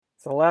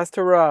It's the last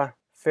hurrah.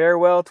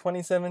 Farewell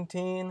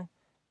 2017.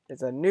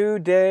 It's a new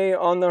day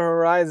on the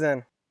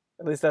horizon.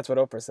 At least that's what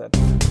Oprah said.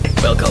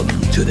 Welcome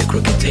to the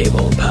Crooked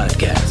Table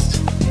Podcast,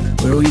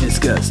 where we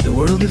discuss the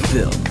world of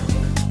film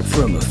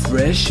from a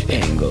fresh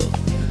angle.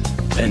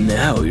 And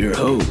now your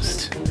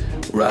host,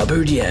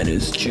 Robert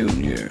Yanez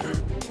Jr.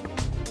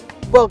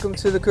 Welcome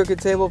to the Crooked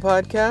Table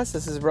Podcast.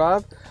 This is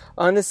Rob.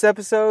 On this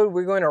episode,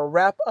 we're going to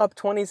wrap up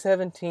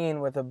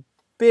 2017 with a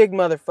big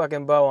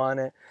motherfucking bow on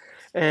it.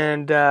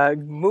 And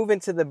move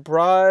into the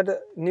broad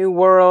new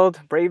world,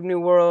 brave new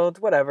world,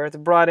 whatever. It's a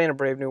broad and a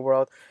brave new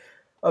world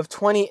of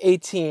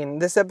 2018.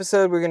 This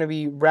episode, we're going to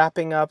be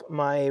wrapping up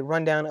my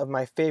rundown of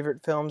my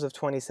favorite films of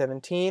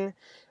 2017.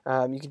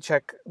 You can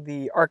check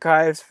the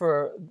archives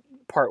for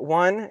part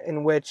 1,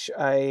 in which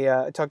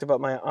I talked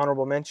about my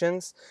honorable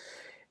mentions.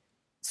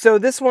 So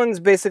this one's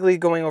basically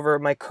going over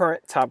my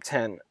current top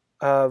 10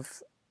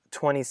 of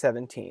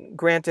 2017.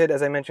 Granted,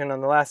 as I mentioned on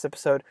the last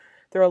episode,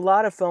 there are a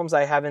lot of films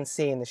I haven't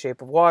seen. The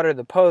Shape of Water,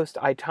 The Post,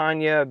 I,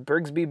 Tonya,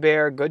 Brigsby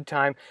Bear, Good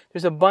Time.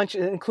 There's a bunch,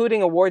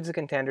 including awards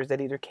contenders, that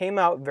either came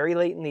out very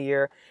late in the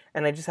year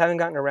and I just haven't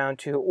gotten around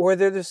to, or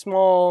they're the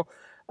small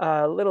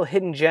little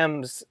hidden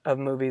gems of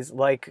movies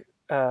like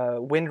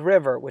Wind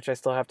River, which I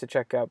still have to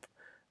check up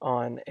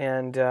on,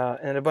 and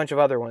a bunch of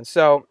other ones.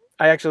 So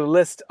I actually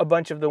list a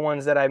bunch of the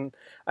ones that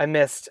I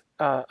missed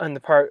on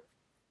the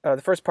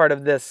first part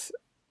of this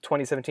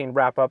 2017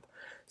 wrap-up.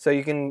 So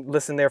you can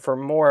listen there for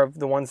more of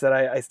the ones that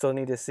I still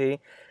need to see.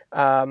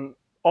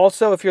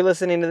 Also, if you're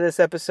listening to this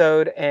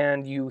episode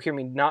and you hear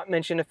me not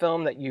mention a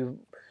film that you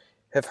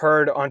have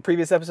heard on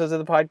previous episodes of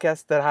the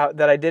podcast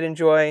that I did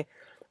enjoy,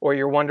 or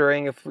you're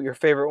wondering if your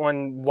favorite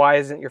one, why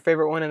isn't your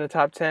favorite one in the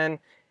top 10?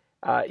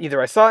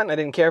 Either I saw it and I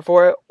didn't care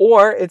for it,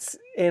 or it's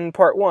in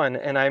part 1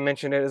 and I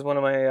mentioned it as one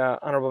of my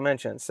honorable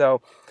mentions. So,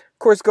 of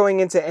course, going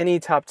into any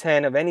top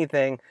 10 of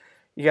anything,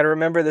 you got to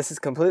remember this is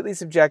completely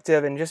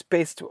subjective and just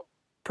based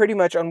pretty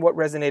much on what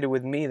resonated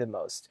with me the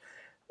most.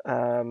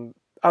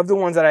 Of the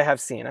ones that I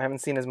have seen, I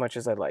haven't seen as much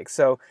as I'd like.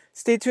 So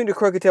stay tuned to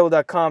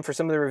crookedtable.com for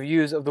some of the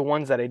reviews of the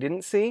ones that I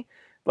didn't see,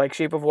 like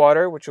Shape of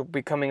Water, which will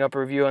be coming up a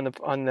review on the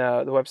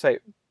website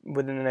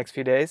within the next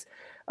few days.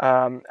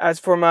 As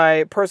for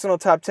my personal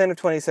top 10 of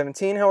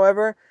 2017,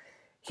 however,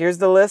 here's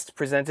the list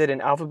presented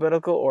in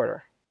alphabetical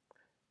order.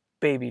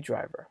 Baby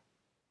Driver.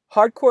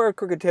 Hardcore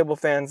Crooked Table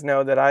fans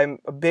know that I'm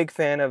a big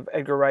fan of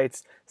Edgar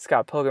Wright's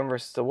Scott Pilgrim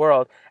vs. the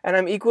World, and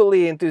I'm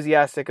equally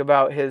enthusiastic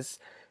about his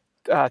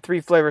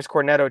Three Flavors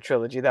Cornetto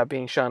trilogy, that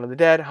being Shaun of the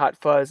Dead, Hot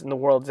Fuzz, and The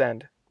World's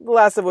End. The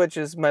last of which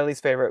is my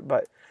least favorite,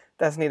 but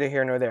that's neither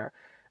here nor there.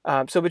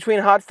 So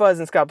between Hot Fuzz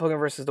and Scott Pilgrim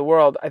vs. the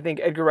World, I think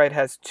Edgar Wright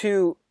has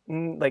two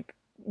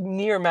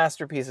near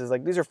masterpieces.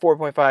 Like, these are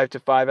 4.5 to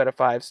 5 out of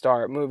 5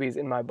 star movies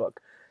in my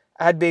book.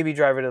 Add Baby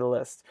Driver to the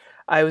list.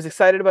 I was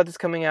excited about this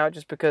coming out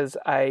just because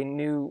I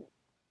knew,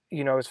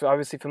 I was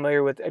obviously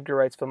familiar with Edgar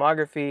Wright's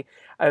filmography.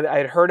 I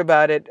had heard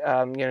about it,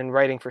 in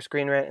writing for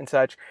Screen Rant and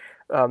such,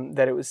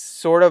 that it was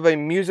sort of a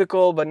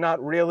musical, but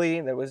not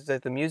really.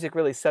 That the music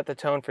really set the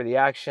tone for the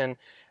action,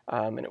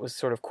 and it was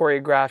sort of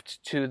choreographed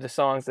to the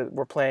songs that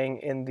were playing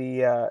in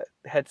the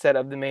headset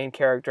of the main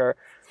character.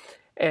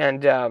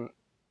 And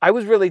I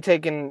was really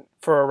taken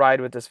for a ride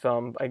with this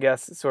film, I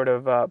guess, sort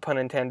of pun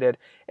intended.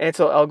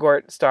 Ansel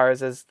Elgort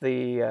stars as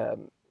the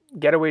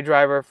getaway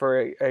driver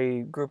for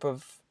a group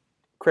of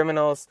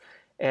criminals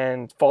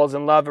and falls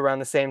in love around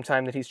the same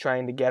time that he's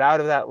trying to get out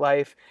of that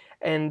life.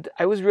 And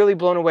I was really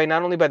blown away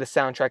not only by the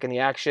soundtrack and the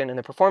action and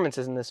the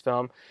performances in this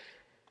film,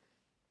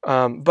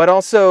 but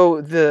also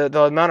the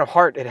amount of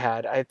heart it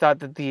had. I thought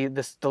that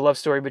the love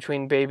story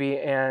between Baby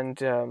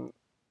and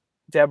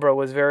Deborah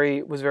was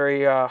very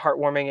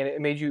heartwarming, and it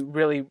made you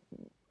really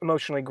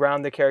emotionally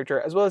ground the character,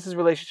 as well as his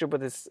relationship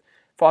with his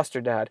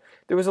foster dad.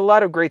 There was a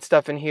lot of great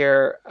stuff in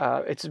here.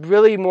 It's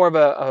really more of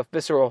a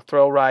visceral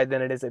thrill ride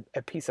than it is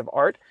a piece of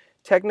art,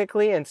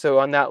 technically, and so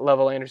on that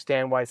level, I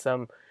understand why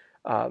some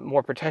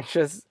more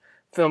pretentious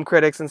film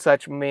critics and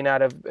such may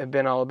not have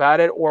been all about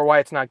it, or why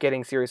it's not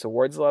getting serious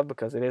awards love,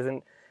 because it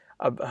isn't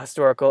a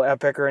historical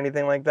epic or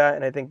anything like that.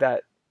 And I think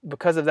that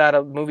because of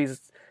that,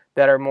 movies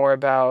that are more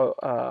about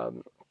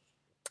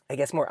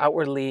more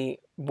outwardly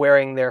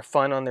wearing their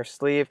fun on their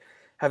sleeve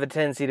have a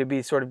tendency to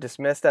be sort of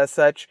dismissed as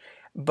such.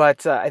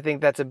 But I think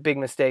that's a big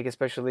mistake,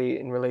 especially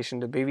in relation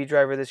to Baby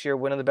Driver this year.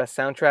 One of the best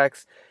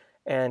soundtracks,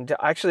 and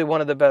actually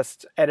one of the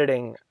best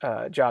editing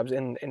jobs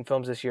in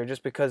films this year,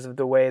 just because of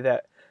the way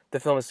that the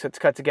film is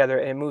cut together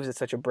and it moves at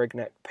such a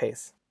breakneck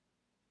pace.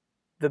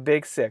 The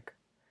Big Sick.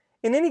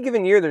 In any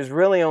given year, there's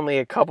really only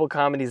a couple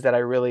comedies that I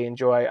really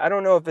enjoy. I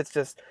don't know if it's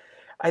just...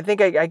 I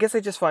guess I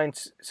just find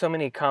so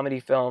many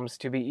comedy films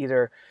to be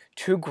either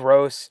too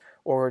gross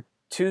or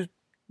too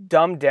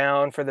dumbed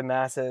down for the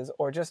masses,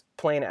 or just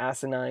plain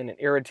asinine and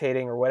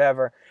irritating or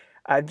whatever.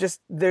 It's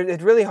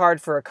really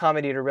hard for a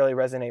comedy to really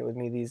resonate with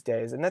me these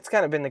days, and that's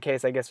kind of been the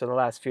case, I guess, for the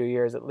last few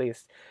years at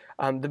least.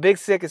 The Big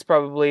Sick is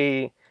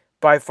probably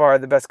by far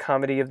the best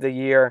comedy of the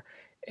year.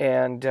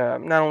 And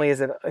not only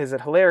is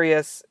it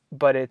hilarious,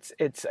 but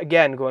it's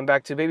again going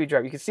back to Baby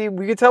Driver.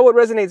 We can tell what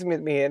resonates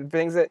with me and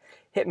things that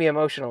hit me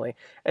emotionally.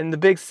 And The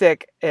Big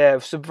Sick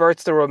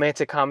subverts the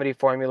romantic comedy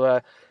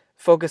formula,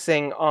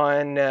 focusing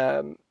on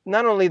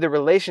not only the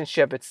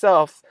relationship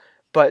itself,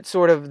 but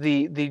sort of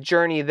the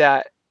journey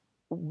that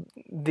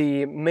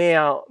the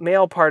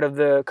male part of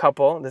the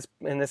couple,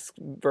 in this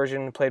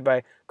version played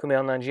by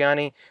Kumail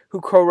Nanjiani, who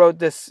co-wrote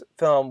this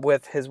film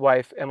with his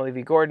wife Emily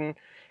V. Gordon.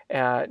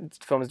 The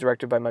film is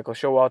directed by Michael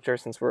Showalter,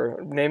 since we're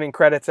naming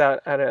credits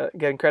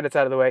getting credits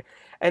out of the way,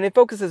 and it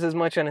focuses as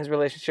much on his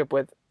relationship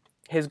with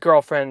his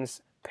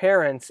girlfriend's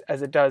parents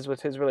as it does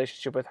with his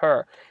relationship with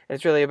her. And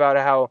it's really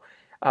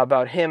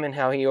about him and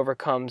how he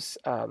overcomes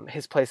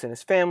his place in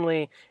his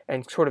family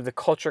and sort of the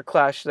culture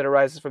clash that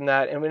arises from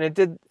that. And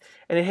it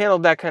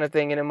handled that kind of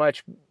thing in a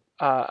much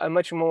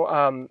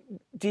more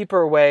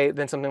deeper way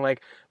than something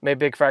like My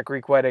Big Fat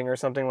Greek Wedding or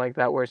something like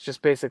that, where it's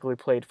just basically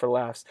played for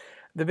laughs.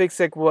 The Big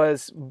Sick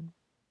was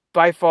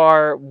by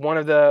far one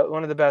of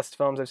the best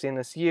films I've seen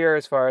this year,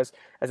 as far as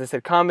I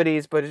said,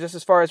 comedies, but just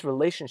as far as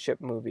relationship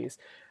movies.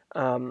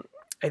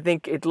 I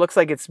think it looks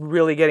like it's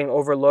really getting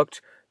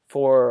overlooked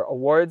for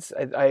awards.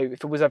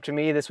 If it was up to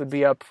me, this would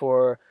be up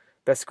for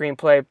best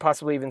screenplay,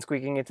 possibly even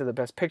squeaking into the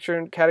best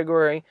picture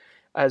category,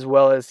 as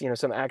well as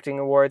some acting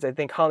awards. I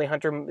think Holly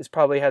Hunter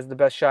probably has the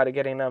best shot at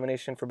getting a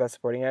nomination for best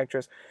supporting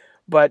actress.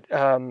 But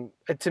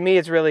to me,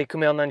 it's really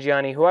Kumail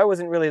Nanjiani, who I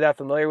wasn't really that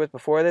familiar with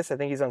before this. I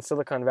think he's on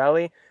Silicon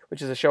Valley,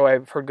 which is a show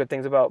I've heard good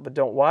things about but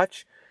don't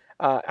watch.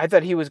 I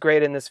thought he was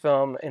great in this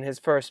film, in his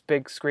first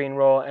big screen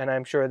role, and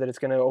I'm sure that it's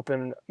going to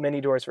open many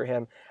doors for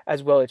him,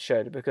 as well it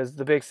should, because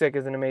The Big Sick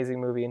is an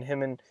amazing movie,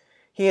 and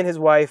he and his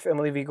wife,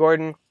 Emily V.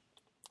 Gordon,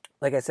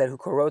 like I said, who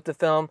co-wrote the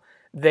film,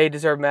 they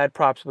deserve mad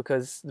props,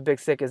 because The Big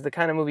Sick is the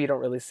kind of movie you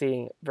don't really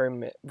see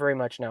very, very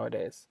much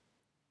nowadays.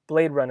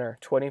 Blade Runner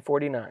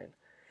 2049.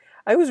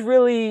 I was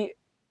really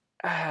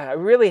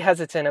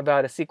hesitant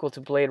about a sequel to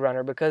Blade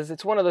Runner, because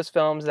it's one of those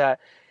films that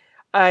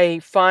I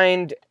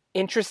find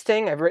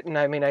interesting.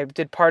 I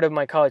did part of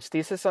my college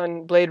thesis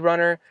on Blade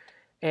Runner,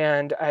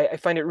 and I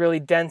find it really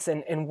dense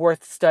and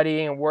worth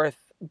studying and worth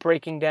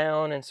breaking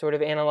down and sort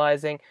of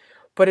analyzing.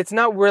 But it's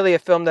not really a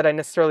film that I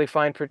necessarily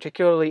find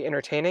particularly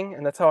entertaining,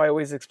 and that's how I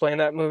always explain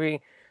that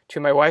movie to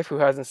my wife, who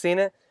hasn't seen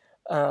it.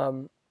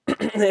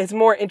 It's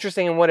more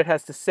interesting in what it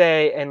has to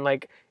say, and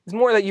it's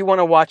more that you want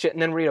to watch it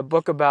and then read a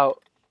book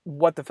about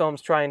what the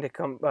film's trying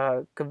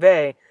to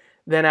convey,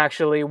 than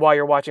actually while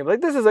you're watching,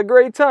 this is a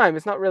great time.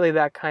 It's not really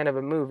that kind of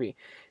a movie.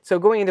 So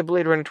going into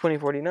Blade Runner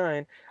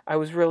 2049, I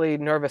was really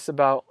nervous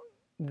about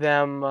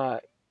them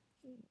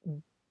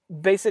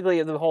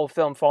basically the whole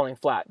film falling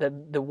flat.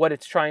 The what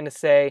it's trying to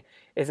say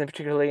isn't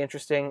particularly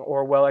interesting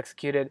or well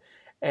executed,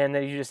 and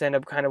then you just end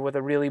up kind of with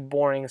a really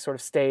boring sort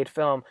of staid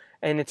film.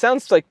 And it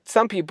sounds like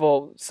some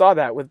people saw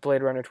that with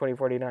Blade Runner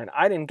 2049.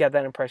 I didn't get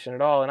that impression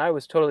at all, and I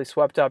was totally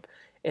swept up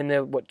in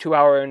the 2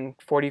 hour and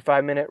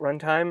 45-minute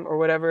runtime or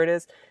whatever it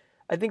is.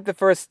 I think the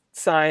first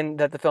sign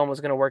that the film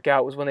was going to work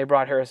out was when they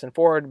brought Harrison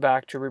Ford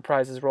back to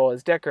reprise his role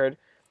as Deckard,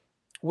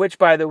 which,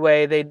 by the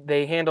way,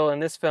 they handle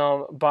in this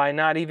film by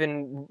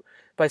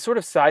sort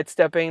of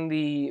sidestepping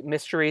the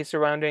mystery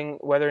surrounding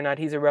whether or not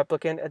he's a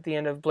replicant at the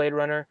end of Blade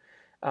Runner.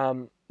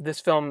 This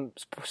film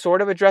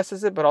sort of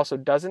addresses it, but also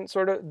doesn't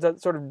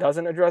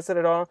doesn't address it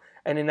at all,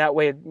 and in that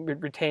way it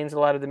retains a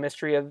lot of the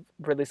mystery of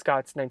Ridley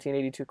Scott's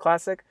 1982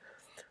 classic.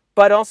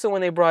 But also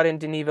when they brought in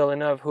Denis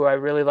Villeneuve, who I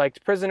really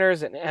liked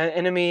Prisoners and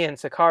Enemy and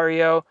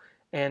Sicario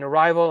and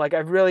Arrival.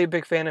 I'm really a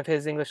big fan of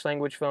his English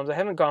language films. I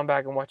haven't gone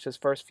back and watched his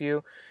first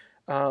few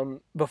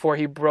before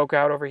he broke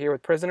out over here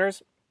with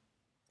Prisoners.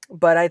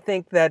 But I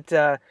think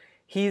that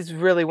he's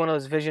really one of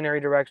those visionary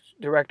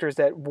directors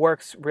that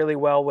works really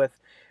well with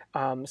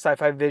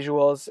sci-fi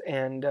visuals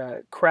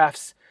and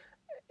crafts,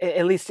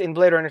 at least in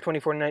Blade Runner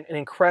 2049, an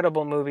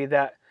incredible movie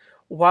that,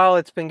 while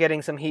it's been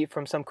getting some heat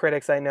from some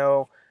critics I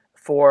know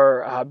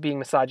for being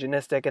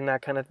misogynistic and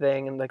that kind of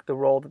thing, and the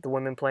role that the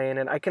women play in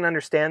it, I can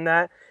understand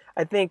that.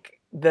 I think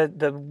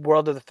the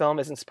world of the film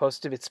it's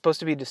supposed to be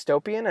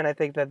dystopian, and I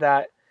think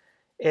that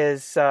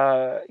is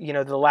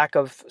the lack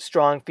of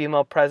strong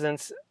female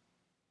presence,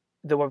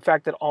 the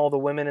fact that all the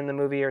women in the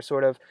movie are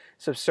sort of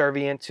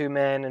subservient to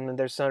men, and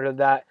there's sort of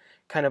that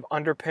kind of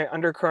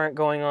undercurrent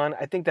going on.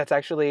 I think that's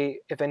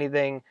actually, if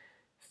anything,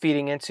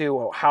 feeding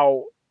into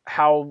how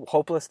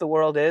hopeless the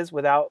world is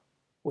without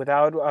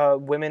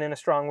women in a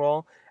strong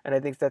role, and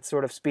I think that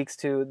sort of speaks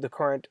to the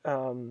current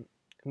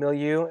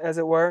milieu, as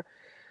it were.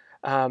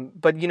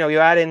 But you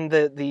add in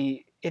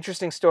the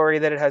interesting story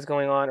that it has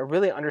going on, a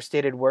really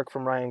understated work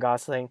from Ryan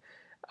Gosling,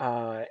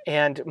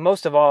 and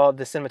most of all,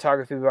 the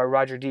cinematography by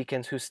Roger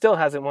Deakins, who still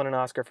hasn't won an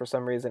Oscar for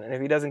some reason. And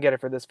if he doesn't get it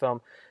for this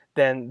film,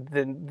 then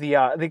the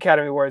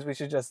Academy Awards they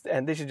should just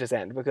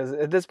end, because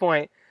at this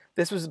point,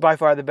 this was by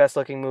far the best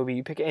looking movie.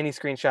 You pick any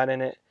screenshot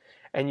in it,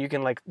 and you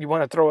can you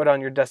want to throw it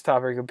on your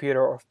desktop or your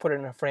computer or put it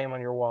in a frame on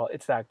your wall.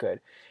 It's that good.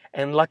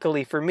 And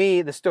luckily for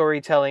me, the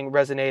storytelling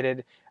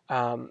resonated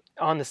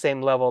on the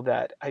same level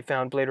that I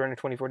found Blade Runner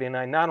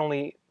 2049. Not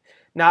only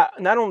not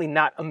only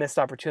not a missed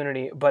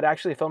opportunity, but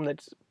actually a film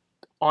that's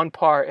on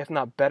par, if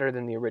not better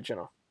than the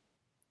original.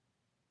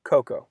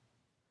 Coco.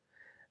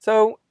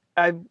 So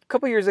a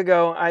couple years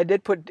ago, I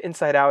did put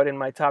Inside Out in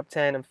my top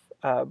 10 of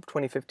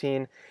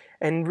 2015,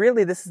 and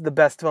really this is the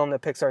best film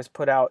that Pixar's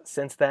put out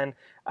since then.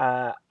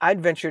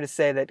 I'd venture to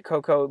say that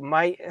Coco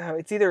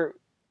it's either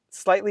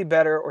slightly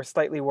better or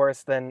slightly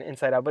worse than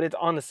Inside Out, but it's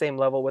on the same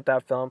level with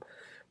that film.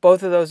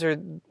 Both of those are,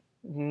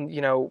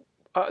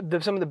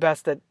 some of the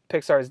best that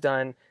Pixar has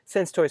done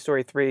since Toy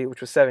Story 3, which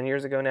was 7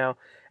 years ago now.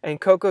 And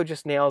Coco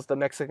just nails the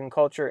Mexican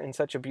culture in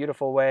such a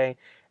beautiful way,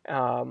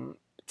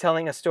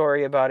 telling a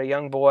story about a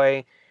young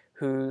boy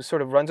who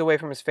sort of runs away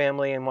from his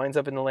family and winds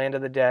up in the land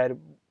of the dead,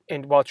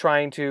 and while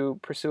trying to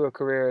pursue a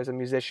career as a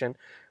musician,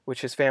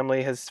 which his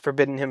family has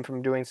forbidden him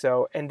from doing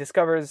so, and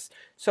discovers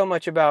so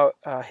much about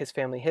his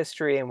family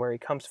history and where he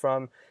comes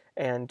from,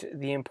 and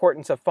the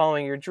importance of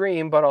following your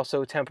dream, but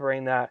also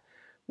tempering that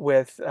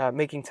with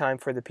making time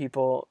for the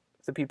people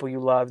you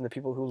love and the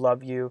people who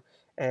love you,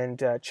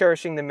 and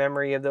cherishing the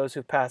memory of those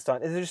who've passed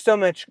on. There's so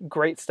much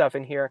great stuff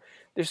in here.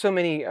 There's so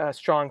many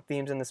strong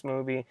themes in this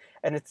movie,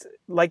 and it's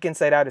like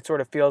Inside Out. It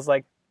sort of feels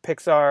like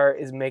Pixar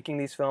is making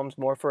these films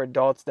more for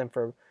adults than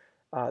for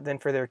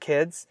their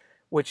kids,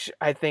 which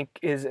I think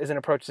is an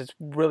approach that's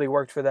really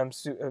worked for them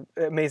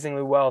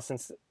amazingly well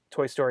since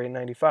Toy Story in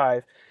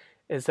 '95.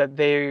 Is that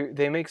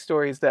they make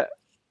stories that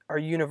are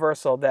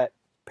universal, that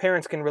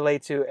parents can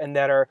relate to, and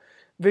that are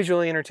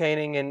visually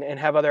entertaining and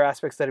have other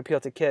aspects that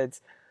appeal to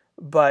kids.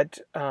 But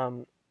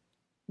the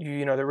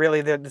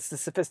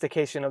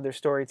sophistication of their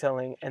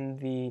storytelling and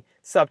the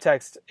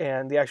subtext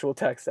and the actual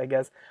text, I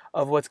guess,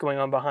 of what's going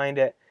on behind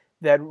it,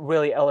 that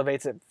really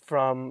elevates it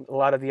from a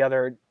lot of the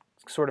other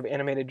sort of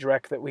animated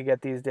direct that we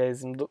get these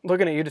days. And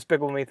looking at you,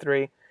 Despicable Me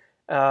 3,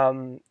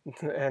 and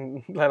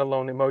let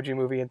alone Emoji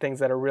Movie and things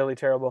that are really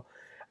terrible.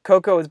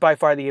 Coco is by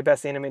far the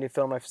best animated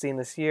film I've seen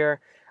this year.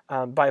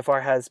 By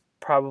far has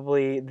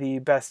probably the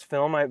best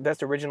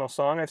original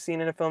song I've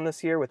seen in a film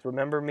this year with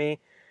Remember Me.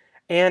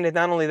 And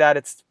not only that,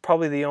 it's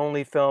probably the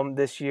only film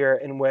this year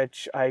in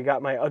which I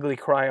got my ugly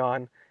cry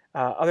on.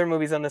 Other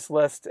movies on this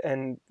list,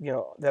 and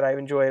that I've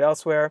enjoyed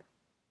elsewhere,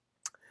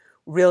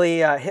 really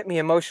hit me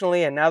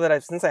emotionally. And now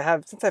that since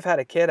I've had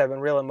a kid, I've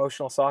been real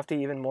emotional softy,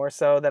 even more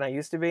so than I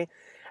used to be.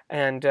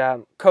 And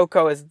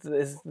Coco is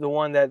the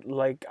one that,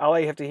 like, all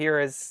I have to hear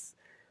is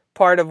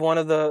part of one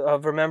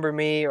of Remember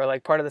Me, or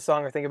like part of the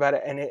song, or think about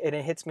it, and it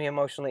hits me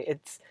emotionally.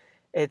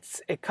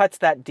 It cuts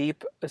that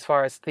deep as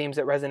far as themes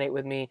that resonate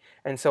with me,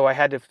 and so I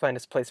had to find a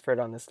place for it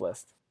on this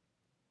list.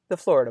 The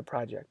Florida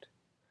Project.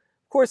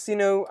 Of course,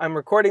 I'm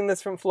recording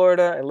this from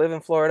Florida. I live in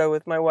Florida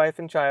with my wife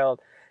and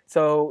child,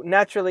 so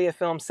naturally a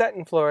film set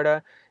in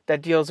Florida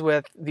that deals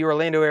with the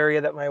Orlando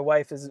area that my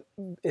wife is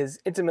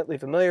intimately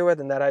familiar with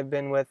and that I've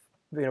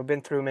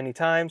been through many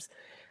times.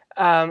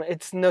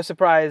 It's no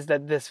surprise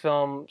that this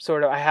film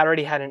I had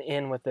already had an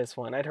in with this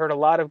one. I'd heard a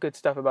lot of good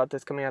stuff about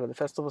this coming out of the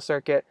festival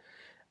circuit,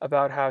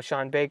 about how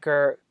Sean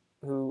Baker,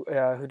 who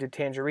did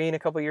Tangerine a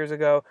couple years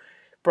ago,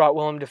 brought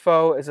Willem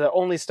Dafoe as the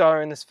only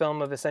star in this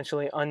film of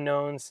essentially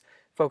unknowns,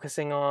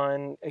 focusing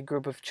on a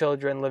group of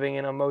children living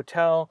in a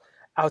motel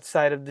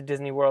outside of the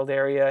Disney World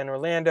area in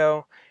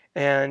Orlando,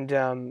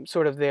 and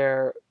sort of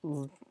their,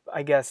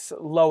 I guess,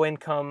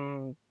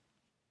 low-income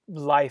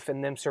life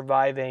and them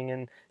surviving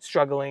and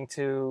struggling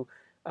to,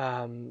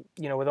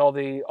 with all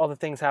the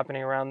things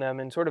happening around them,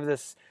 and sort of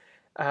this,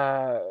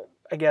 I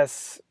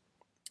guess,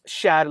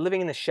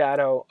 living in the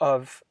shadow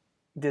of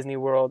Disney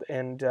World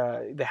and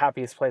the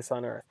happiest place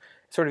on earth,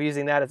 sort of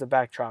using that as a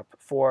backdrop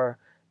for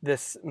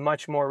this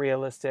much more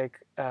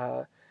realistic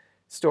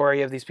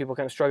story of these people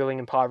kind of struggling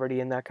in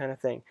poverty and that kind of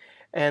thing.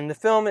 And the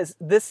film is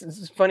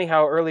funny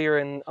how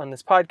earlier on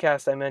this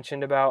podcast I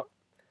mentioned about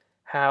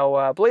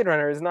how Blade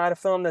Runner is not a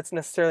film that's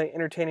necessarily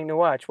entertaining to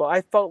watch. Well,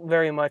 I felt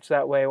very much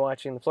that way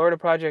watching The Florida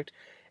Project.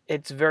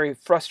 It's very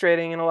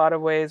frustrating in a lot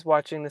of ways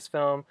watching this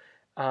film,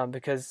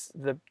 because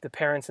the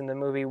parents in the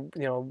movie,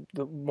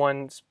 the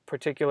one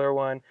particular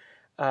one,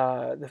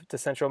 the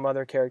central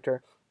mother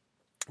character,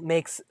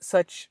 makes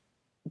such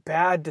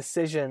bad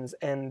decisions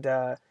and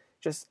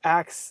just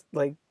acts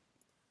like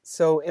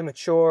so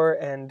immature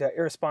and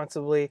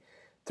irresponsibly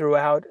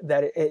throughout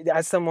that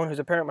as someone who's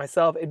a parent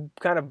myself, it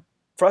kind of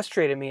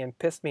frustrated me and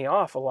pissed me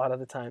off a lot of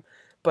the time.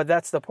 But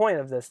that's the point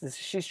of this.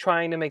 She's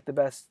trying to make the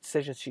best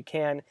decisions she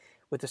can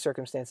with the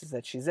circumstances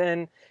that she's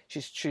in.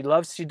 She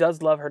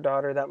does love her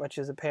daughter that much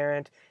as a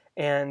parent,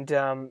 and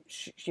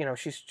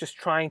she's just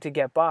trying to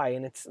get by.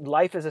 And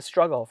life is a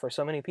struggle for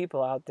so many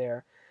people out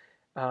there.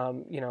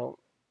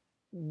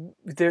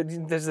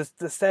 There's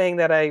this saying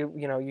that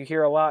you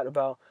hear a lot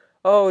about.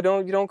 Oh,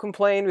 don't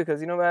complain,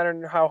 because no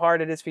matter how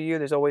hard it is for you,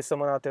 there's always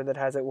someone out there that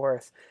has it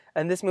worse.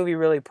 And this movie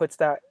really puts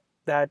that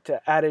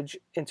adage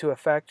into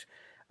effect.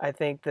 I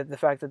think that the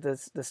fact that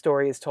the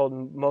story is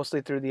told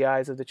mostly through the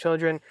eyes of the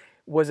children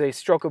was a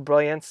stroke of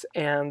brilliance.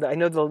 And I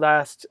know the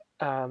last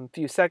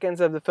few seconds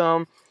of the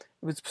film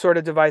was sort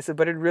of divisive,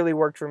 but it really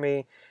worked for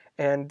me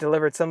and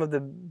delivered some of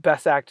the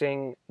best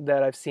acting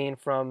that I've seen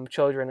from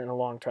children in a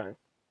long time.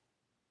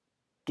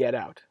 Get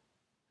Out.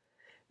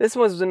 This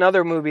was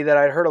another movie that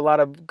I'd heard a lot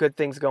of good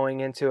things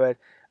going into it.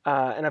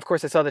 And of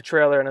course, I saw the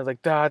trailer and I was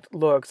like, that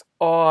looks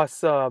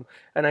awesome.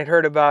 And I'd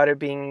heard about it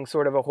being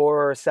sort of a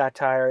horror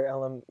satire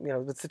element,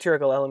 with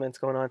satirical elements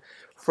going on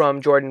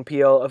from Jordan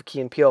Peele of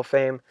Key and Peele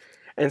fame.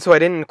 And so I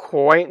didn't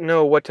quite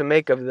know what to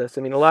make of this.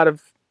 I mean, a lot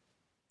of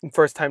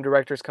first-time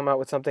directors come out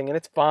with something and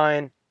it's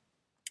fine,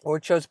 or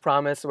it shows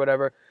promise or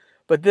whatever.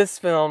 But this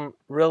film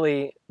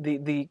really,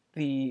 the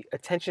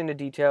attention to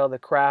detail, the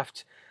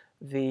craft,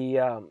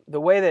 the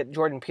way that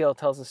Jordan Peele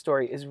tells the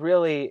story it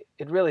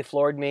really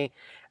floored me.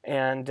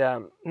 And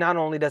not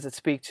only does it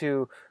speak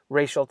to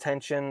racial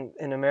tension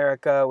in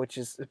America, which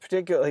is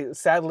particularly,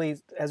 sadly,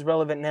 as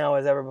relevant now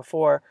as ever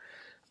before,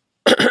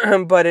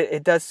 but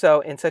it does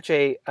so in such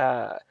a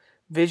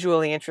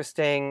visually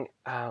interesting,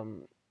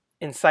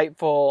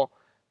 insightful,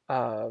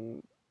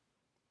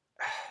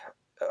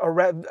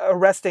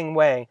 arresting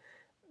way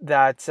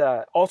that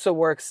also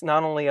works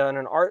not only on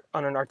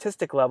an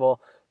artistic level,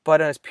 but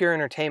as pure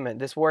entertainment.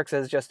 This works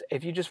as just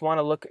if you just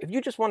want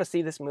to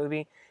see this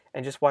movie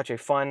and just watch a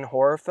fun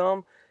horror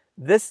film,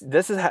 this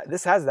has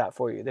that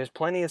for you. There's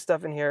plenty of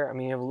stuff in here. I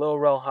mean, you have Lil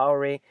Rel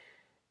Howery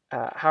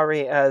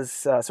as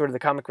sort of the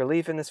comic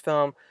relief in this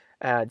film.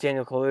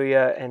 Daniel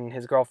Kaluuya and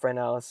his girlfriend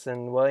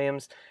Allison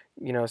Williams,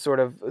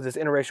 sort of this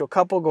interracial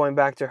couple going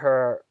back to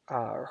her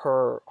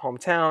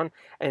hometown,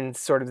 and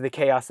sort of the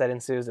chaos that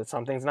ensues that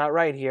something's not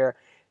right here.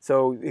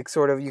 So it's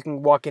sort of, you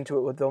can walk into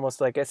it with almost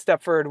like a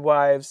Stepford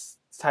Wives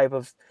type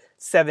of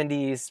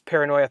 70s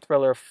paranoia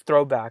thriller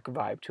throwback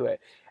vibe to it.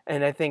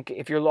 And I think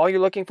if all you're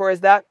looking for is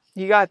that,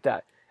 you got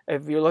that.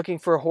 If you're looking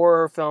for a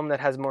horror film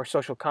that has more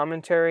social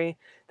commentary,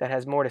 that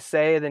has more to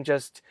say than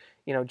just,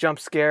 jump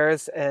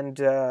scares and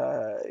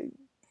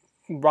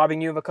robbing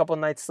you of a couple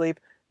nights sleep,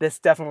 this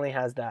definitely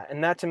has that.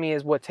 And that to me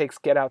is what takes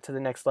Get Out to the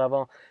next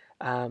level.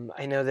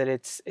 I know that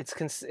it's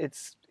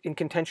in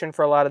contention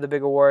for a lot of the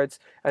big awards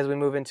as we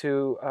move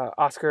into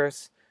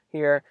Oscars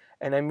here,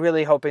 and I'm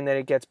really hoping that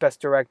it gets Best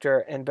Director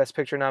and Best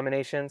Picture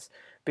nominations,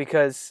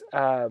 because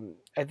I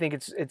think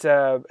it's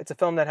a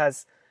film that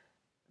has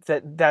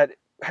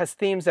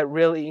themes that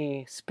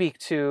really speak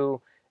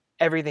to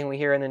everything we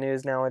hear in the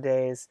news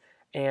nowadays.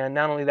 And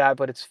not only that,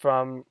 but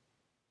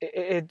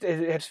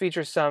it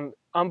features some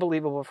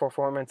unbelievable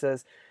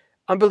performances,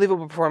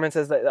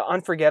 the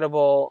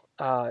unforgettable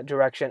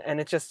direction, and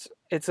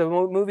it's a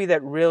movie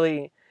that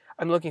really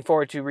I'm looking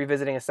forward to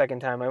revisiting a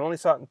second time. I only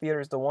saw it in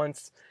theaters the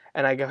once,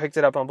 and I picked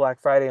it up on Black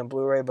Friday on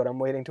Blu-ray, but I'm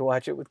waiting to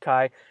watch it with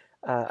Kai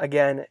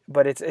again.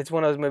 But it's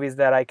one of those movies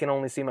that I can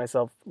only see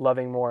myself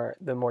loving more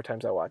the more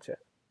times I watch it.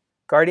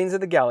 Guardians of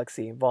the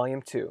Galaxy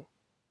Volume 2.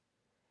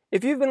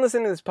 If you've been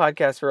listening to this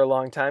podcast for a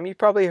long time, you've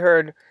probably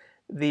heard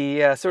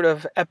the sort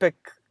of epic,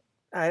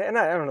 and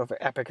I don't know if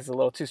epic is a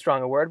little too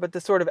strong a word, but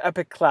the sort of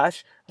epic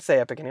clash, I'll say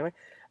epic anyway,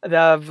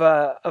 of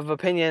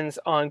opinions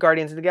on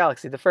Guardians of the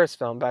Galaxy, the first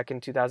film, back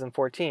in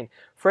 2014.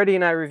 Freddie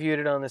and I reviewed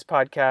it on this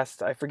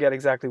podcast. I forget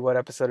exactly what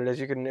episode it is.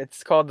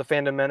 It's called The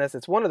Fandom Menace.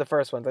 It's one of the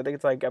first ones. I think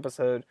it's like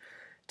episode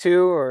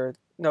 2 or...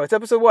 No, it's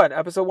episode 1.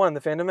 Episode 1, The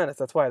Fandom Menace.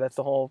 That's why. That's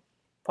the whole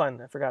pun.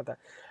 I forgot that.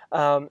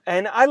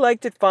 And I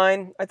liked it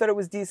fine. I thought it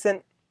was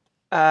decent.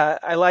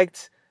 I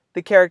liked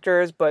the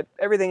characters, but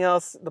everything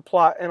else, the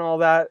plot and all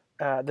that,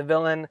 the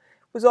villain,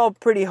 was all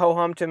pretty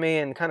ho-hum to me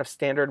and kind of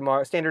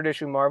standard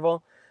issue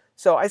Marvel.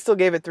 So I still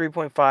gave it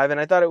 3.5, and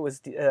I thought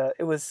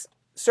it was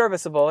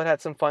serviceable. It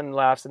had some fun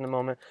laughs in the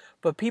moment,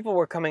 but people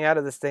were coming out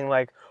of this thing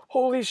like,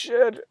 holy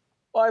shit,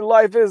 my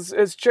life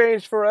is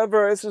changed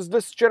forever. This is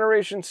this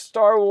generation's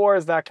Star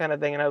Wars, that kind of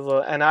thing.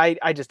 And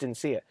I just didn't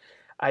see it.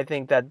 I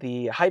think that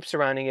the hype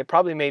surrounding it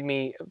probably made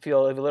me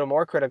feel a little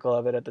more critical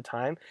of it at the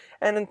time.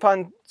 And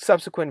upon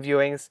subsequent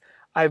viewings,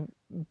 I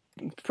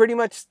pretty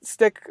much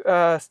stick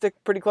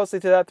pretty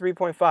closely to that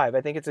 3.5. I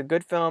think it's a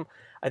good film.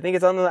 I think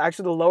it's on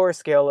the lower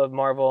scale of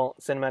Marvel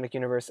Cinematic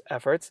Universe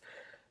efforts.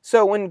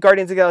 So when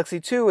Guardians of the Galaxy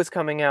 2 was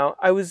coming out,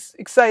 I was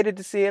excited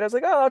to see it. I was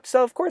like, oh,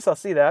 so of course I'll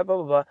see that, blah,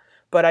 blah, blah.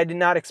 But I did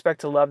not expect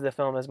to love the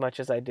film as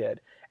much as I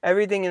did.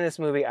 Everything in this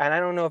movie, and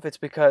I don't know if it's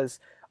because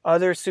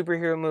other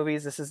superhero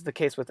movies, this is the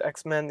case with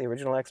X-Men, the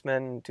original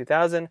X-Men in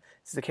 2000,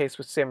 this is the case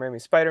with Sam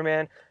Raimi's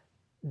Spider-Man.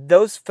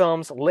 Those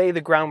films lay the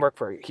groundwork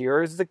for,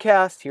 here's the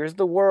cast, here's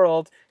the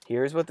world,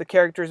 here's what the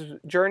characters'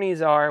 journeys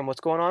are and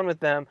what's going on with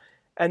them,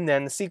 and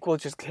then the sequel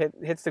just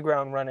hits the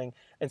ground running.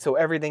 And so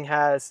everything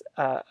has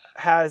a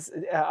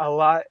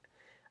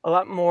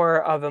lot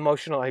more of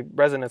emotional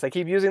resonance. I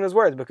keep using those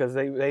words because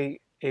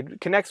it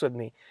connects with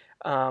me.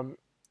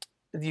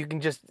 You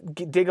can just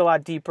dig a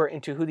lot deeper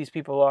into who these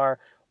people are,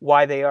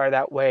 why they are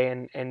that way,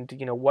 and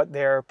what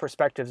their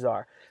perspectives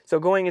are. So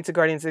going into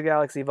Guardians of the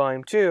Galaxy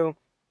Volume 2,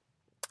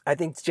 I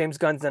think James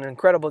Gunn's done an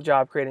incredible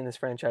job creating this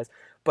franchise.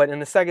 But in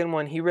the second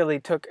one, he really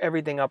took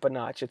everything up a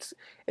notch.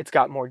 It's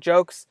got more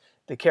jokes.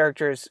 The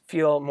characters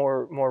feel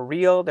more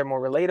real. They're more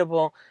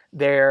relatable.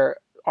 Their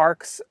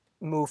arcs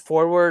move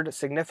forward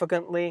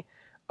significantly.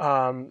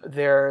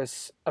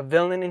 There's a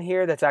villain in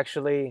here that's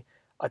actually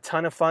a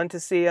ton of fun to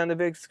see on the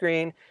big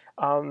screen.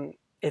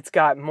 It's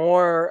got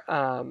more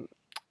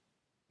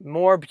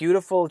more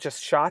beautiful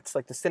just shots,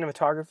 like the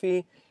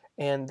cinematography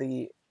and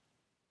the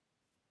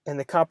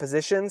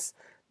compositions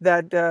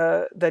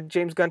that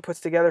James Gunn puts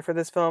together for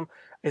this film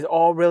is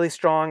all really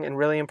strong and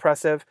really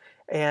impressive,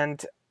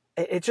 and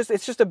it's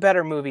just a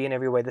better movie in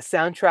every way. The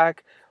soundtrack,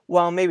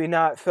 while maybe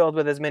not filled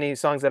with as many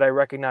songs that I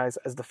recognize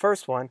as the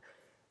first one,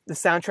 the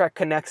soundtrack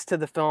connects to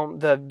the film,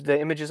 the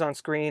images on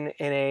screen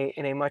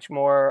in a much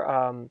more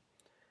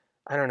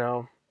I don't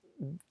know,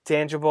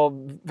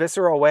 tangible,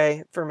 visceral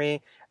way for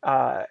me,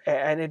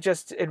 and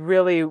it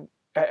really.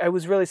 I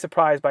was really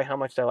surprised by how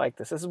much I liked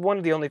this. This is one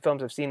of the only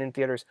films I've seen in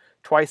theaters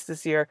twice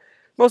this year,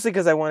 mostly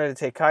because I wanted to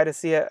take Kai to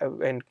see it,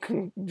 and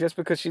just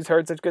because she's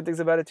heard such good things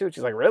about it too.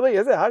 She's like, "Really?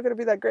 Is it? How could it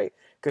be that great?"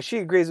 Because she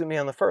agrees with me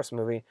on the first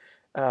movie,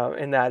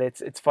 in that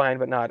it's fine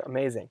but not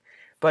amazing.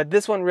 But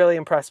this one really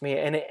impressed me,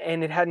 and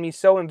it had me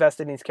so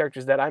invested in these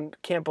characters that I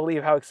can't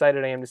believe how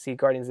excited I am to see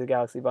Guardians of the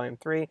Galaxy Volume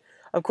 3.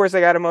 Of course, I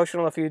got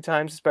emotional a few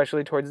times,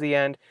 especially towards the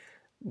end.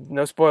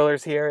 No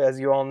spoilers here, as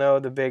you all know,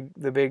 the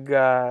big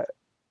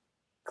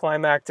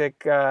climactic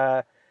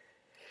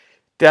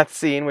death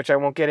scene, which I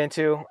won't get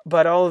into.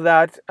 But all of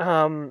that,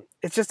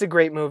 it's just a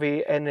great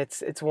movie, and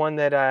it's one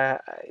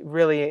that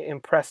really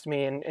impressed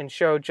me and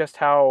showed just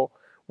how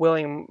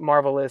willing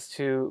Marvel is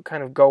to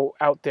kind of go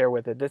out there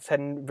with it. This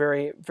had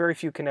very, very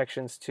few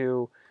connections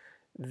to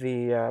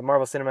the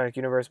Marvel Cinematic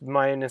Universe,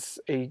 minus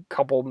a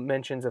couple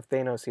mentions of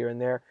Thanos here and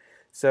there.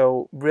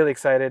 So really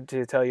excited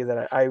to tell you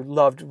that I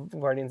loved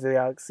Guardians of the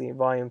Galaxy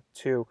Volume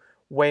 2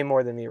 way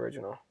more than the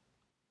original.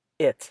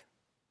 It.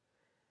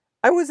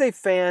 I was a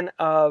fan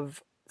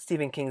of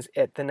Stephen King's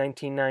It, the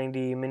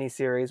 1990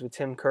 miniseries with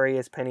Tim Curry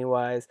as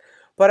Pennywise,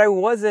 but I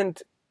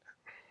wasn't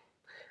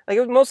like,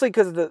 it was mostly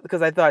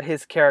because I thought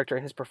his character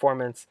and his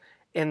performance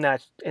in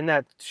that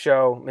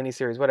show,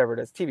 miniseries, whatever it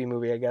is, TV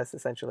movie, I guess,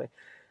 essentially.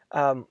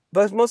 But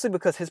it's mostly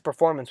because his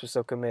performance was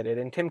so committed,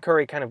 and Tim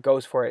Curry kind of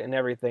goes for it in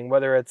everything,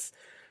 whether it's,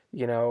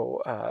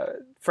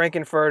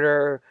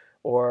 Frankenfurter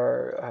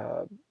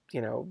or,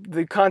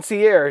 the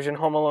concierge in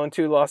Home Alone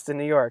 2 Lost in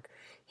New York.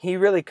 He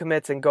really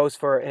commits and goes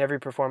for it in every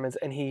performance,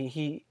 and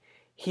he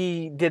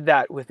did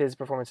that with his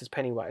performance as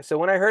Pennywise. So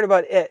when I heard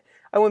about It,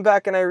 I went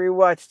back and I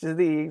rewatched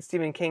the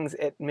Stephen King's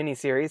It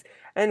miniseries,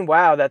 and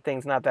wow, that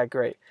thing's not that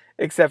great,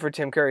 except for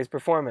Tim Curry's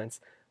performance.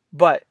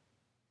 But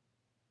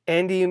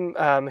Andy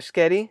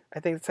Muschietti, I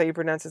think that's how you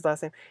pronounce his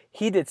last name,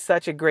 he did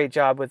such a great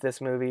job with this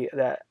movie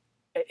that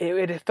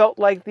it felt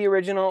like the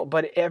original,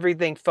 but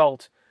everything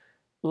felt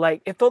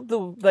like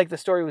the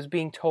story was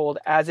being told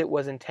as it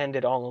was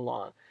intended all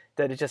along.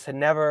 That it just had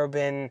never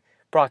been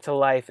brought to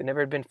life, it never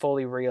had been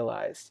fully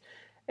realized.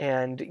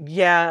 And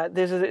yeah,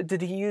 there's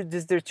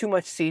too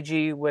much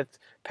CG with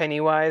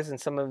Pennywise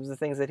and some of the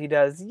things that he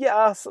does?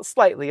 Yeah,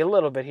 slightly, a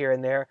little bit here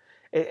and there.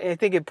 I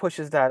think it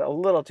pushes that a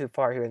little too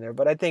far here and there.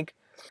 But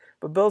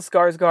Bill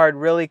Skarsgård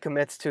really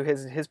commits to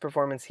his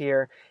performance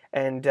here,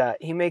 and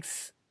he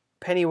makes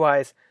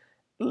Pennywise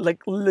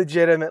like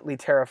legitimately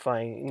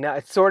terrifying. Now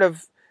it's sort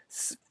of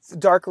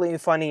darkly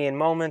funny in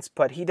moments,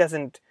 but he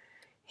doesn't.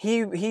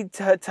 He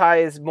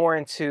ties more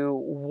into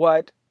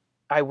what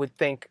I would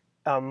think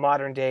a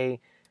modern day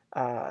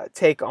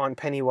take on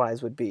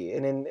Pennywise would be,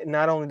 and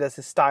not only does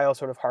his style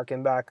sort of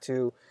harken back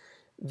to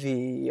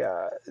the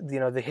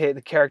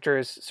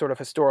character's sort of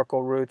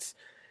historical roots,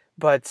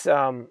 but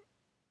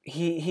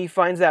he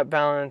finds that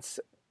balance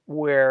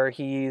where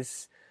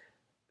he's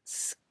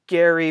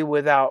scary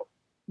without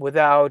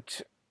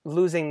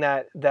losing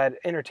that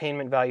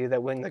entertainment value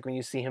that when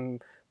you see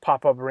him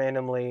pop up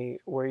randomly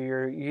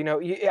where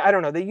I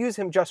don't know, they use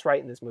him just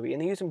right in this movie,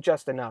 and they use him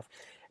just enough.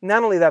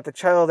 Not only that, the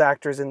child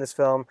actors in this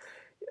film,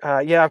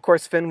 of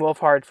course Finn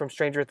Wolfhard from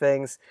Stranger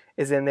Things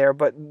is in there,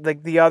 but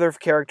like the other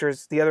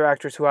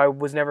actors who I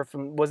was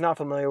not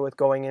familiar with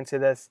going into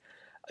this,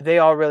 they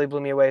all really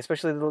blew me away,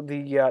 especially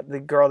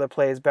the girl that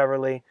plays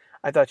Beverly.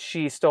 I thought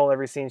she stole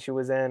every scene she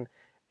was in,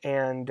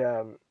 and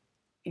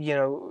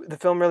the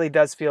film really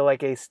does feel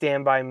like a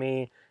Stand By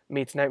Me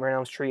meets Nightmare on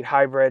Elm Street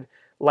hybrid,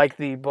 like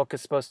the book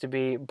is supposed to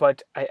be.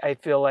 But I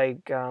feel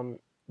like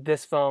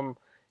this film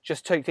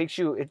just takes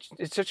you.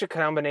 It's such a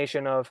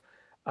combination of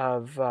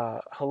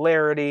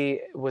hilarity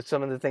with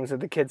some of the things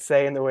that the kids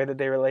say and the way that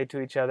they relate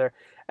to each other,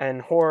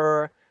 and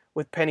horror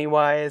with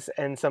Pennywise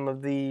and some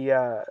of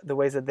the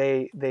ways that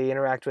they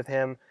interact with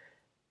him.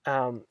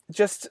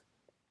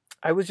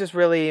 I was just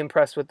really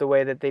impressed with the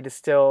way that they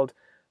distilled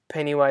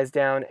Pennywise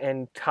down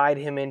and tied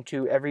him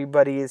into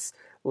everybody's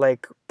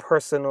like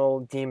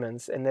personal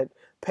demons, and that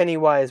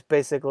Pennywise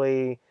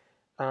basically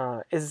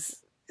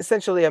is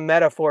essentially a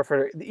metaphor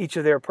for each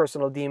of their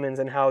personal demons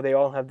and how they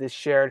all have this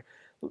shared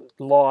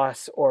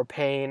loss or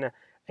pain,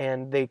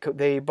 and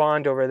they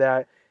bond over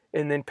that.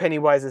 And then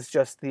Pennywise is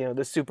just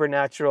the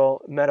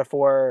supernatural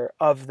metaphor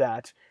of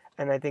that.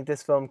 And I think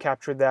this film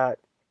captured that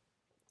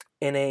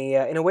in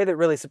a way that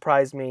really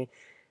surprised me.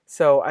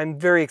 So I'm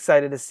very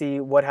excited to see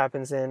what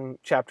happens in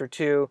Chapter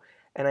 2,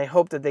 and I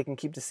hope that they can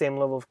keep the same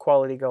level of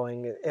quality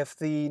going. If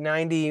the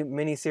 90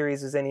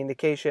 miniseries is any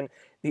indication,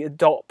 the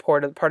adult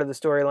part of the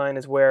storyline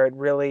is where it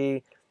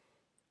really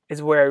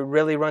is where it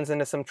really runs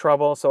into some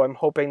trouble. So I'm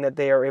hoping that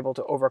they are able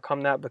to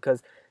overcome that,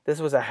 because this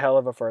was a hell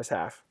of a first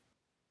half.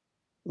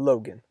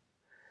 Logan.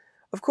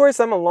 Of course,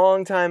 I'm a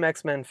longtime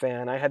X-Men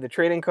fan. I had the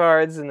trading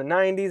cards in the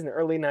 90s and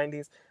early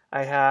 90s.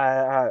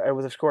 I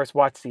was, of course,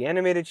 watched the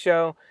animated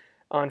show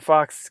on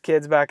Fox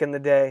Kids back in the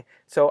day.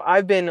 So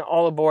I've been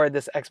all aboard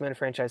this X-Men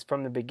franchise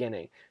from the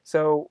beginning.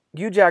 So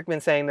Hugh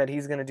Jackman saying that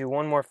he's going to do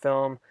one more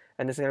film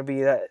and this is going to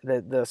be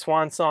the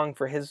swan song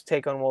for his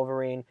take on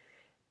Wolverine,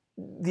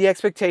 the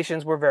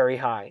expectations were very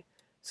high.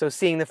 So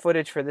seeing the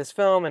footage for this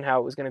film and how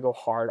it was going to go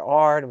hard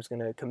R, it was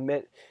going to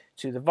commit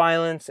to the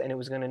violence, and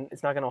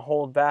it's not going to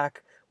hold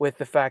back with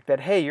the fact that,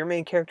 hey, your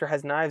main character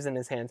has knives in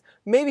his hands.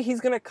 Maybe he's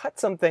going to cut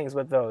some things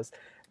with those,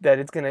 that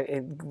it's going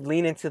to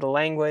lean into the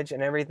language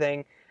and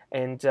everything,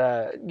 and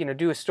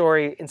do a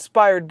story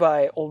inspired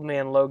by Old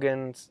Man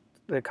Logan's,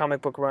 the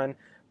comic book run,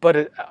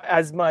 but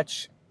as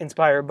much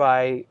inspired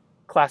by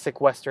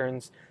classic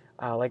westerns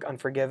like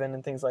Unforgiven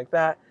and things like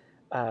that.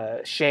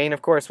 Shane,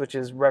 of course, which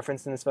is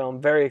referenced in this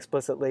film very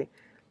explicitly.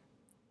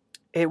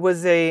 It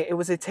was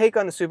a take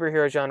on the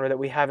superhero genre that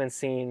we haven't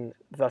seen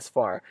thus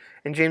far.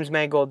 And James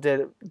Mangold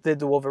did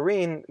the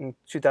Wolverine in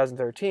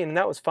 2013, and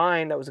that was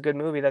fine. That was a good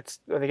movie. That's,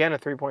 again, a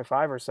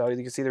 3.5 or so. You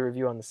can see the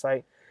review on the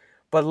site.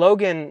 But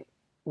Logan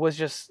was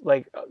just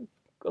like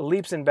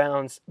leaps and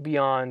bounds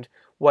beyond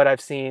what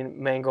I've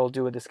seen Mangold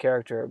do with this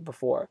character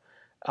before.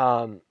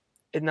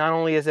 It not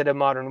only is it a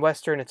modern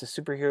western, it's a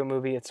superhero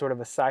movie. It's sort of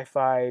a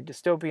sci-fi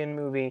dystopian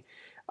movie.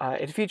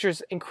 It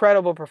features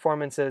incredible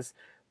performances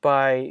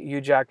by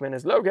Hugh Jackman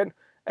as Logan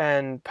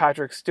and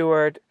Patrick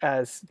Stewart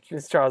as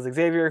Charles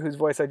Xavier, whose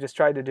voice I just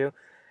tried to do.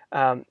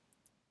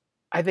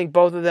 I think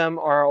both of them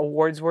are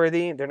awards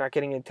worthy. They're not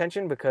getting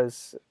attention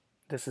because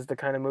this is the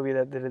kind of movie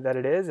that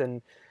it is,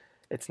 and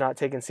it's not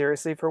taken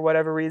seriously for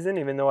whatever reason.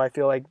 Even though I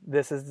feel like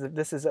this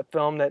is a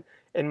film that,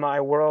 in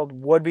my world,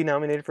 would be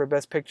nominated for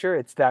Best Picture.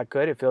 It's that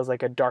good. It feels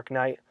like a Dark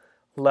Knight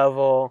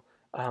level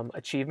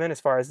achievement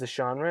as far as the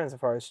genre, as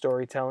far as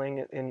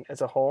storytelling as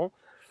a whole.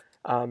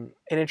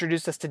 It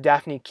introduced us to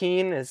Daphne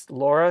Keane as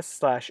Laura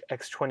 /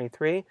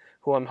 X-23,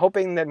 who I'm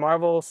hoping that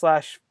Marvel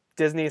 /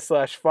 Disney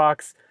 /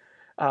 Fox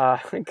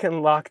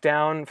can lock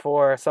down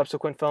for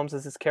subsequent films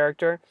as this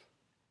character,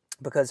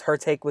 because her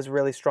take was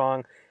really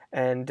strong,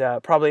 and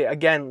probably,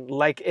 again,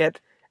 like it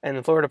and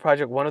the Florida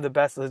Project, one of the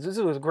best. This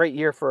was a great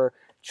year for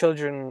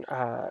children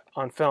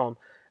on film,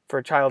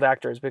 for child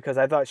actors, because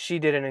I thought she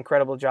did an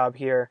incredible job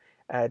here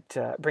at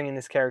bringing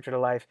this character to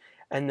life.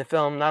 And the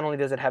film, not only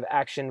does it have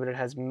action, but it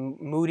has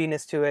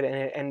moodiness to it.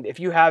 And if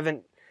you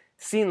haven't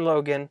seen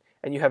Logan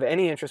and you have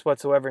any interest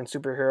whatsoever in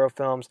superhero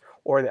films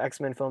or the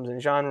X-Men films in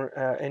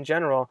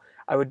general,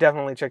 I would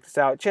definitely check this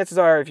out. Chances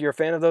are, if you're a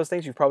fan of those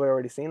things, you've probably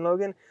already seen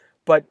Logan.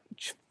 But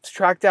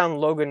track down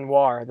Logan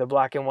Noir, the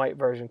black and white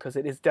version, because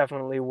it is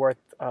definitely worth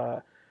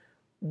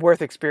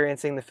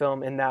experiencing the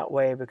film in that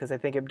way, because I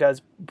think it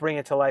does bring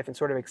it to life and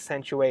sort of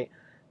accentuate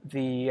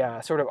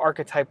the sort of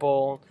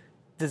archetypal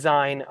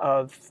design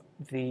of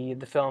the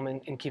film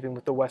in keeping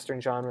with the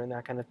Western genre and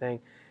that kind of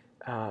thing,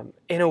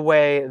 in a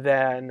way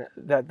that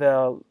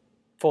the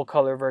full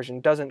color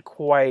version doesn't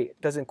quite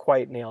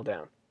nail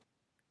down.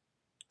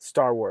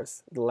 Star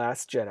Wars: The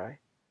Last Jedi.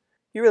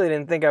 You really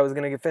didn't think I was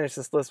going to finish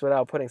this list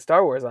without putting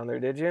Star Wars on there,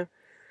 did you?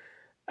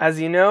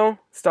 As you know,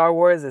 Star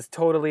Wars is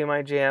totally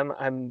my jam.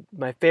 I'm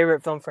my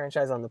favorite film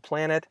franchise on the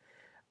planet.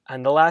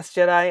 And The Last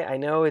Jedi, I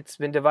know it's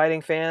been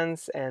dividing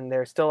fans, and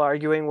they're still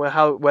arguing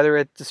whether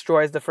it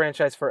destroys the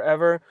franchise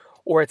forever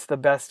or it's the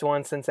best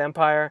one since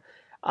Empire.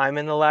 I'm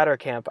in the latter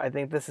camp. I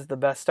think this is the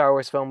best Star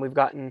Wars film we've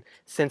gotten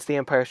since The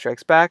Empire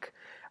Strikes Back.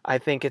 I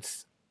think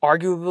it's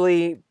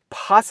arguably,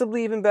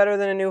 possibly even better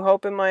than A New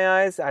Hope in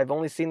my eyes. I've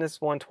only seen this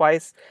one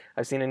twice.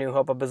 I've seen A New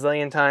Hope a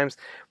bazillion times,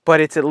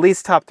 but it's at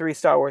least top 3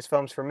 Star Wars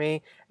films for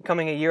me.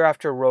 Coming a year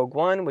after Rogue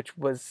One, which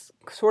was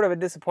sort of a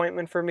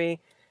disappointment for me,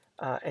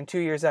 and 2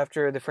 years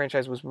after the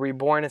franchise was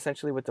reborn,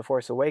 essentially, with The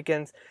Force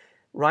Awakens.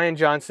 Rian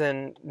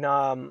Johnson,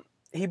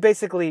 he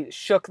basically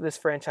shook this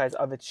franchise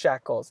of its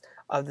shackles,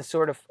 of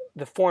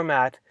the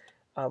format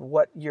of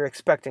what you're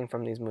expecting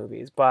from these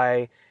movies,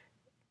 by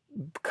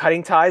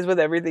cutting ties with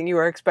everything you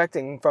are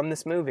expecting from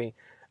this movie.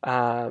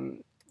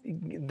 Does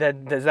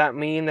that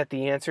mean that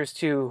the answers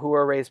to who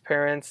are Rey's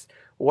parents,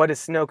 what is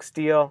Snoke's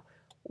deal,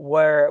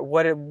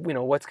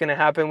 what's going to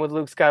happen with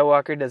Luke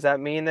Skywalker? Does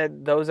that mean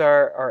that those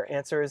are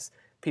answers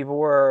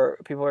people are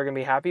going to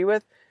be happy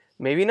with?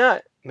 Maybe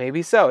not.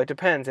 Maybe so. It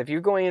depends. If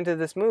you're going into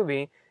this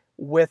movie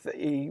with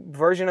a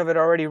version of it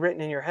already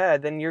written in your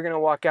head, then you're going to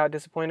walk out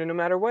disappointed no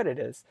matter what it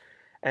is.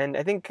 And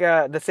I think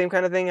the same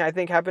kind of thing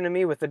happened to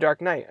me with The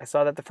Dark Knight. I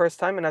saw that the first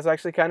time and I was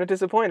actually kind of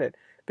disappointed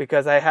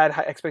because I had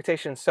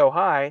expectations so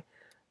high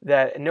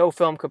that no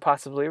film could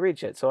possibly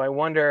reach it. So I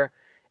wonder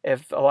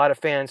if a lot of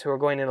fans who are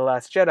going into The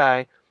Last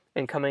Jedi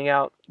and coming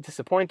out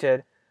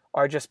disappointed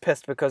are just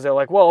pissed because they're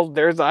like, well,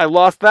 I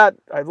lost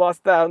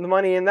the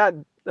money in that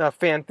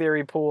fan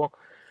theory pool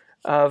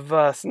of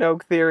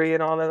Snoke theory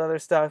and all that other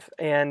stuff.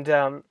 And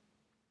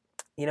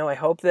I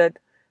hope that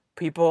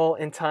people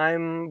in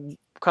time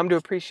come to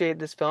appreciate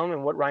this film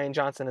and what Rian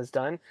Johnson has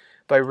done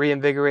by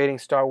reinvigorating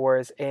Star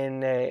Wars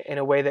in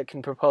a way that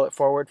can propel it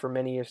forward for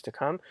many years to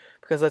come.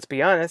 Because let's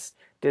be honest,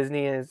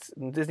 Disney and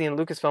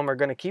Lucasfilm are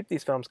going to keep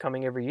these films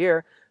coming every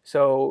year,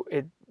 so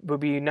it would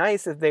be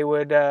nice if they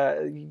would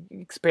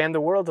expand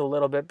the world a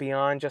little bit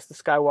beyond just the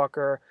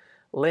Skywalker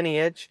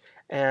lineage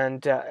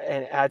and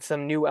add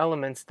some new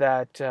elements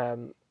that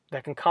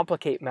can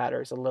complicate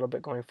matters a little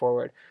bit going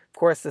forward. Of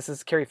course, this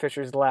is Carrie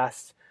Fisher's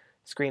last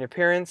screen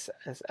appearance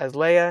as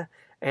Leia,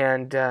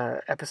 and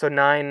Episode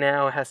 9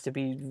 now has to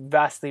be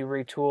vastly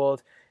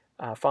retooled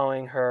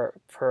following her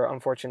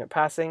unfortunate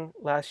passing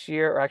last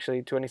year, or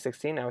actually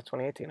 2016. Now it's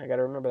 2018. I got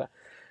to remember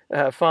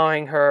that.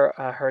 Following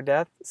her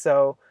death,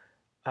 so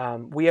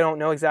we don't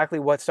know exactly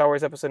what Star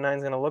Wars Episode 9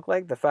 is going to look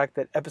like. The fact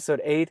that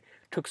Episode 8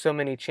 took so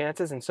many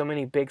chances and so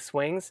many big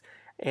swings,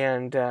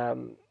 and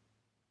it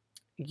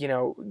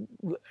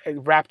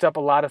wrapped up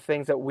a lot of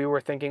things that we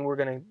were thinking we're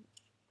going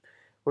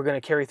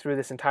to carry through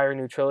this entire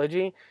new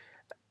trilogy.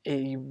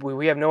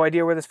 We have no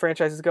idea where this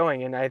franchise is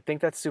going, and I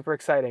think that's super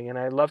exciting. And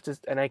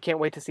I can't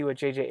wait to see what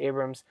J.J.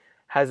 Abrams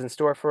has in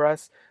store for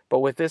us. But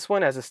with this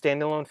one, as a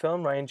standalone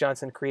film, Rian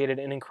Johnson created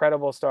an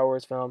incredible Star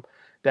Wars film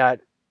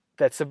that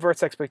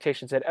subverts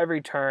expectations at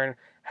every turn,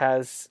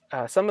 has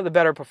some of the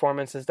better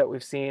performances that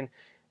we've seen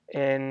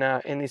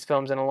in these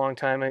films in a long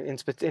time.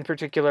 In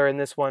particular, in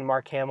this one,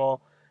 Mark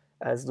Hamill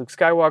as Luke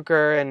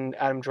Skywalker and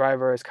Adam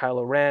Driver as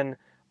Kylo Ren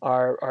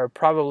are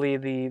probably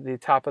the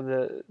top of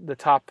the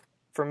top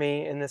for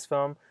me in this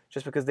film,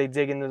 just because they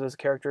dig into those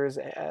characters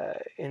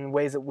in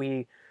ways that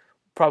we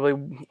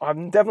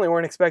definitely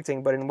weren't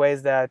expecting, but in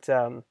ways that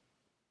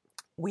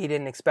we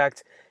didn't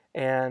expect,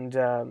 and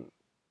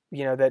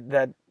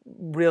that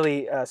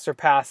really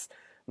surpass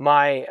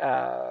my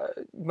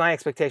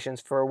expectations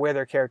for where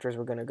their characters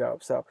were going to go.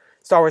 So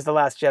Star Wars: The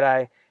Last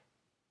Jedi,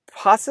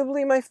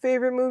 possibly my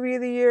favorite movie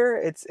of the year.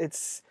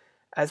 It's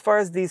as far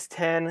as these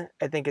 10,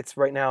 I think it's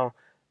right now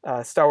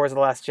Star Wars: The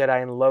Last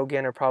Jedi and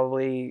Logan are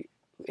probably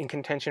in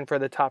contention for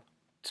the top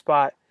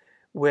spot,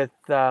 with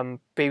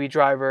Baby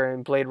Driver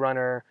and Blade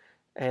Runner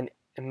and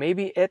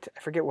maybe It. I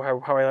forget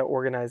how I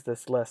organized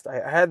this list.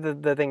 I had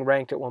the thing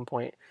ranked at one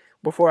point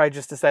before I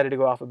just decided to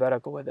go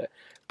alphabetical with it.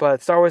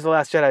 But Star Wars: The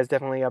Last Jedi is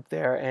definitely up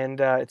there, and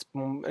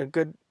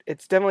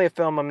it's definitely a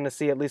film I'm going to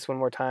see at least one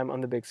more time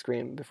on the big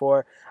screen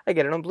before I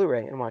get it on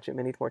Blu-ray and watch it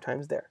many more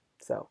times there.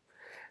 So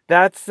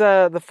that's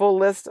the full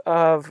list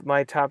of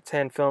my top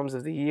 10 films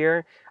of the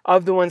year,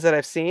 of the ones that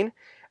I've seen.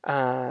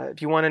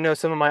 If you want to know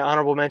some of my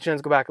honorable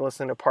mentions, go back and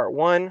listen to part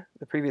 1,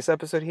 the previous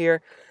episode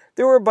here.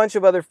 There were a bunch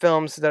of other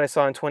films that I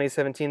saw in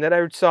 2017 that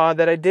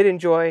I did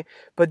enjoy,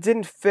 but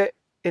didn't fit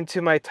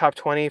into my top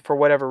 20 for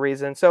whatever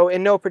reason. So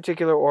in no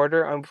particular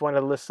order, I want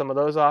to list some of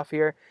those off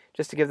here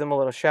just to give them a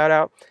little shout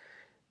out.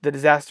 The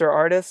Disaster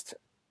Artist,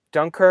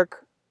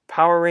 Dunkirk,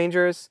 Power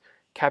Rangers,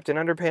 Captain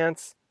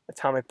Underpants,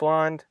 Atomic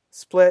Blonde,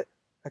 Split,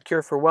 A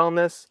Cure for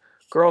Wellness,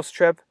 Girls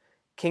Trip,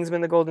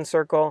 Kingsman: The Golden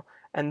Circle,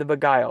 and The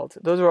Beguiled.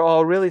 Those were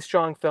all really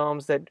strong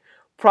films that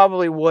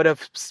probably would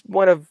have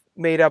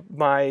made up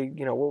my,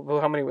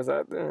 how many was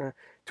that?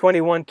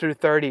 21 through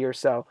 30 or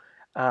so.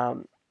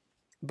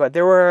 But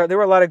there were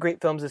a lot of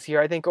great films this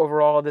year. I think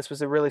overall this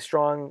was a really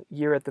strong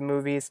year at the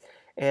movies,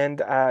 and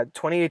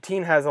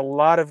 2018 has a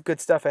lot of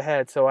good stuff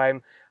ahead. So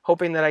I'm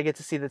hoping that I get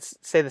to say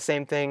the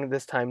same thing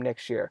this time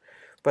next year.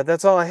 But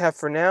that's all I have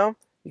for now.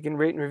 You can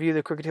rate and review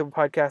the Crooked Table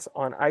Podcast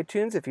on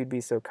iTunes if you'd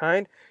be so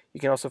kind. You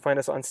can also find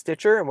us on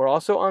Stitcher, and we're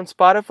also on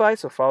Spotify,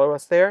 so follow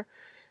us there.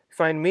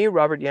 Find me,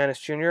 Robert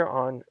Yanis Jr.,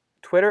 on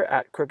Twitter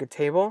at Crooked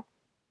Table.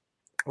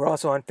 We're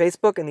also on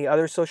Facebook and the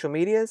other social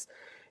medias.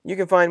 You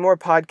can find more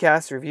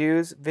podcasts,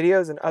 reviews,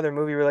 videos, and other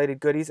movie-related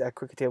goodies at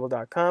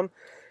crookedtable.com.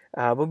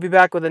 We'll be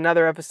back with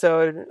another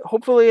episode,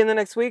 hopefully in the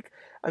next week.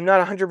 I'm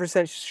not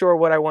 100% sure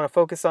what I want to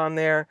focus on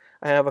there.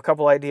 I have a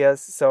couple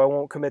ideas, so I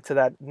won't commit to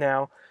that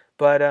now.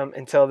 But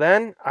until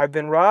then, I've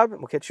been Rob,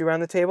 and we'll catch you around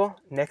the table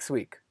next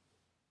week.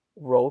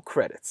 Roll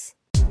credits.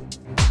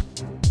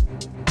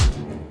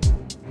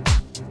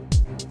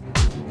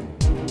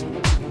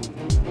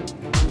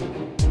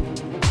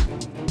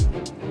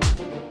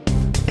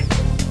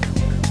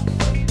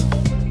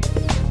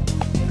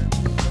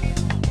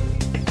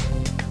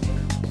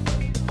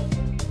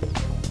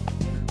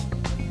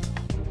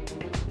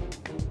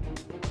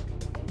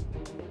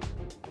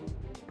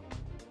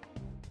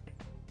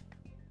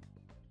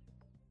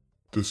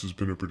 This has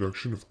been a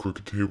production of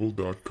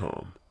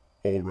crookedtable.com.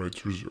 All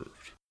rights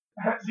reserved.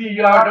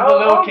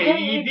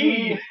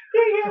 CROOKED.